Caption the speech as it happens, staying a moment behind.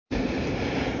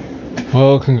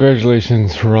Well,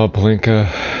 congratulations, Rob Pelinka.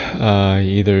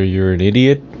 Either you're an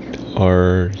idiot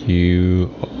or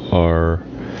you are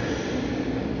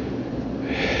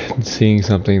seeing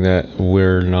something that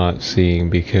we're not seeing,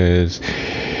 because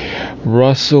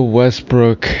Russell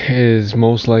Westbrook is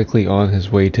most likely on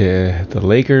his way to the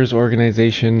Lakers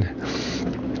organization,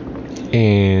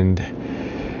 and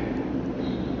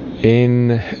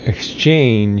in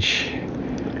exchange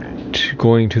to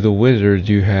going to the Wizards,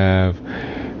 you have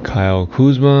Kyle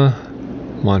Kuzma,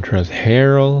 Montrezl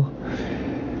Harrell,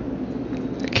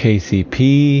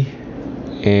 KCP,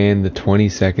 and the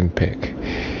 22nd pick.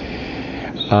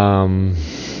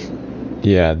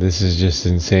 Yeah, this is just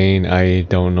insane. I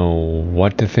don't know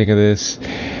what to think of this.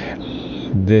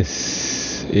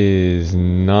 This is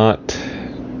not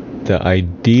the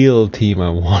ideal team I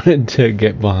wanted to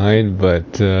get behind,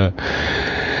 but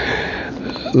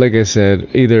like I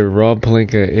said, either Rob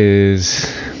Pelinka is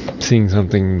seeing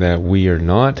something that we are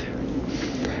not,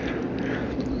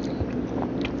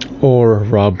 or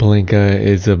Rob Pelinka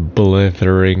is a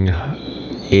blithering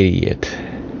idiot.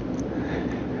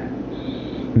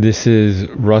 This is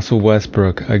Russell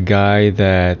Westbrook, a guy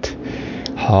that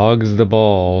hogs the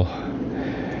ball,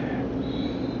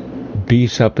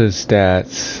 beefs up his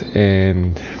stats,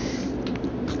 and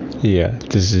yeah,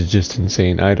 this is just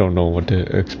insane. I don't know what to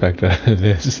expect out of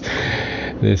this.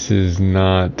 This is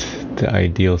not the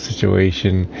ideal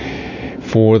situation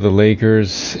for the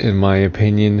Lakers, in my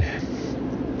opinion.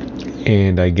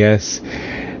 And I guess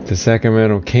the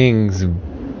Sacramento Kings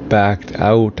backed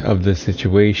out of the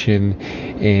situation,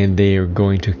 and they are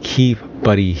going to keep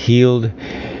Buddy Hield.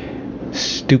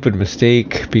 Stupid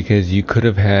mistake, because you could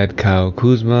have had Kyle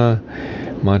Kuzma,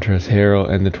 Montrezl Harrell,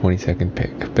 and the 22nd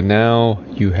pick, but now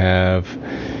you have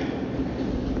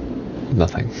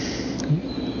nothing.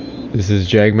 This is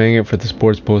Jag Mangit for the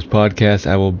Sports Post podcast.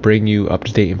 I will bring you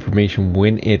up-to-date information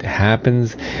when it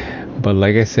happens, but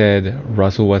like I said,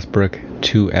 Russell Westbrook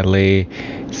to LA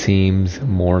seems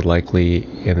more likely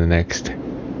in the next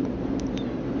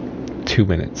 2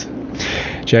 minutes.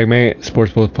 Jag Mangit,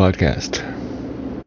 Sports Post podcast.